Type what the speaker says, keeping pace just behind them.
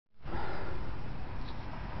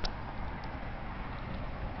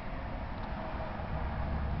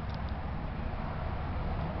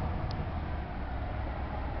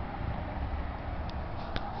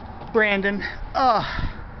Brandon.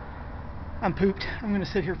 I'm pooped. I'm gonna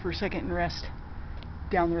sit here for a second and rest.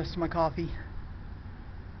 Down the rest of my coffee.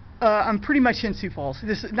 I'm pretty much in Sioux Falls.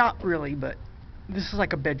 This is not really, but this is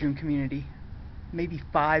like a bedroom community. Maybe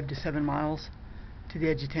 5 to 7 miles to the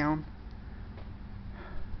edge of town.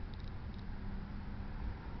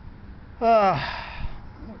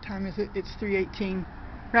 What time is it? It's 3:18.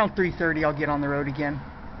 Around 3:30 I'll get on the road again.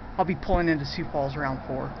 I'll be pulling into Sioux Falls around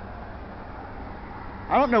 4.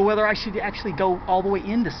 I don't know whether I should actually go all the way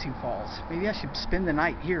into Sioux Falls. Maybe I should spend the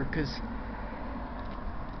night here, because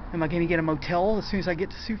am I going to get a motel as soon as I get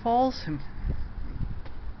to Sioux Falls? And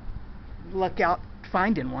luck out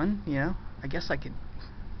finding one, you know. I guess I could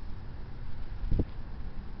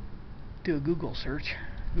do a Google search,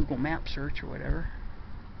 Google map search or whatever.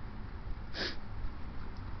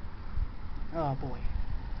 Oh boy.